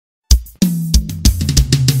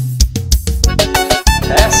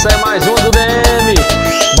Essa é mais uma do DM.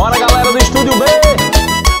 Bora, galera do Estúdio B.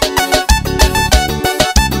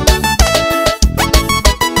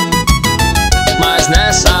 Mas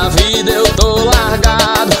nessa vida eu tô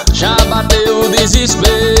largado, já bateu o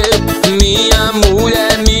desespero. Minha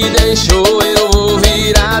mulher me deixou, eu vou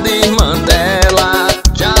virar desmantela.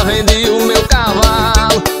 Já vendi o meu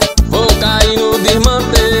cavalo, vou cair no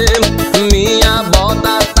desmantelo. Minha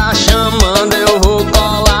bota tá chamando, eu vou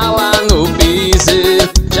colar lá no piseiro.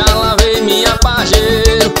 Já lavei minha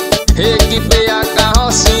pajeiro, equipei a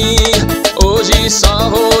carrocinha. Hoje só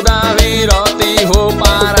vou dar virota e vou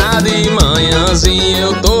parar de manhãzinha.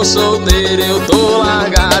 Eu tô solteiro, eu tô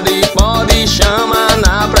largado e pode chamar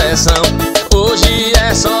na pressão. Hoje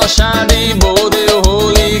é só chá de bodo, eu vou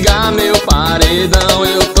ligar meu paredão.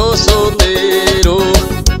 Eu tô solteiro,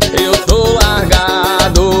 eu tô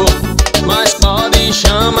largado, mas pode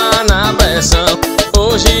chamar na pressão.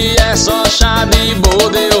 Hoje é só chá de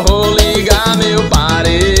bodo, eu vou ligar meu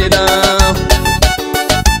paredão.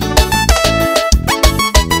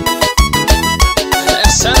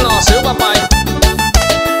 Essa é nossa, viu, papai?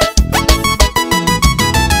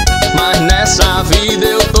 Mas nessa vida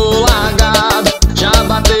eu tô largado, já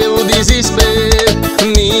bateu o desespero.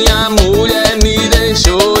 Minha mulher me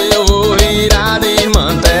deixou, eu vou virar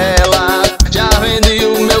desmantela. Já vendi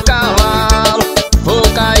o meu cavalo, vou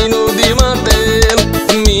cair no desmantelo.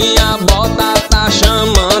 Minha bota tá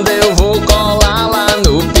chamando, eu vou colar lá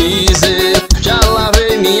no piseiro. Já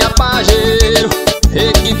lavei minha pajeiro,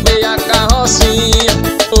 equipei a carrocinha.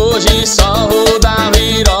 Hoje só vou dar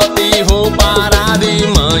virota e vou parar de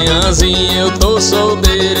manhãzinha. Eu tô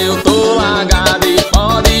solteiro, eu tô largado e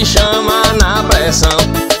pode chamar na pressão.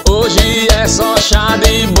 Hoje é só chá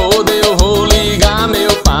de bodo, eu vou ligar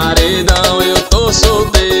meu paredão. Eu tô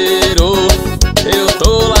solteiro, eu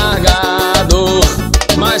tô largado,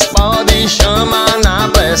 mas pode chamar na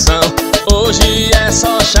pressão. Hoje é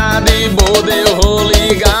só chá de bodo, eu vou ligar